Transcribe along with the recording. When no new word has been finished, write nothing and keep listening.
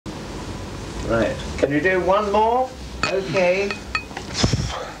Right. Can you do one more? Okay.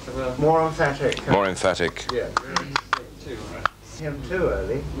 More emphatic. More emphatic. Yeah. Him too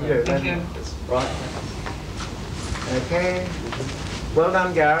early. You do, then. Right. Okay. Well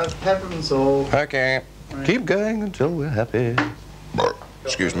done, Gareth. Pepper and salt. Okay. Right. Keep going until we're happy.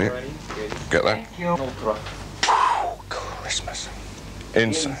 Excuse me. Get that? Christmas.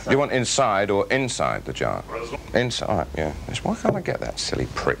 Inside. You want inside or inside the jar? Inside, yeah. Why can't I get that silly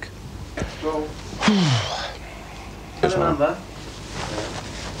prick? This number.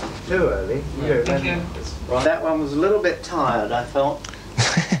 Too early. You do, then. Right. That one was a little bit tired, I felt.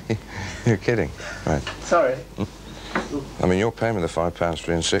 You're kidding. Right. Sorry. I mean, you're paying me the £5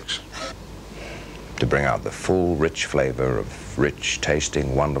 3 and 6 to bring out the full, rich flavour of rich,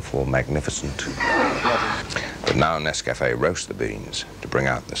 tasting, wonderful, magnificent. But now Nescafe roast the beans to bring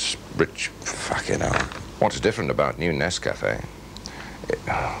out this rich, fucking hell. What's different about new Nescafe?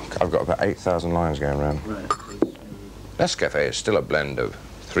 I've got about 8,000 lines going around. Right. Nescafe is still a blend of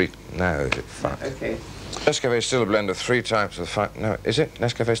Okay. Nescafe is still a blend of 3 types of No, is it?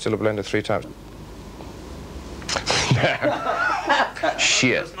 Nescafe is still a blend of 3 types.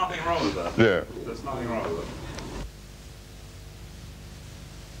 Shit. There's nothing wrong with that. Yeah. There's nothing wrong with it.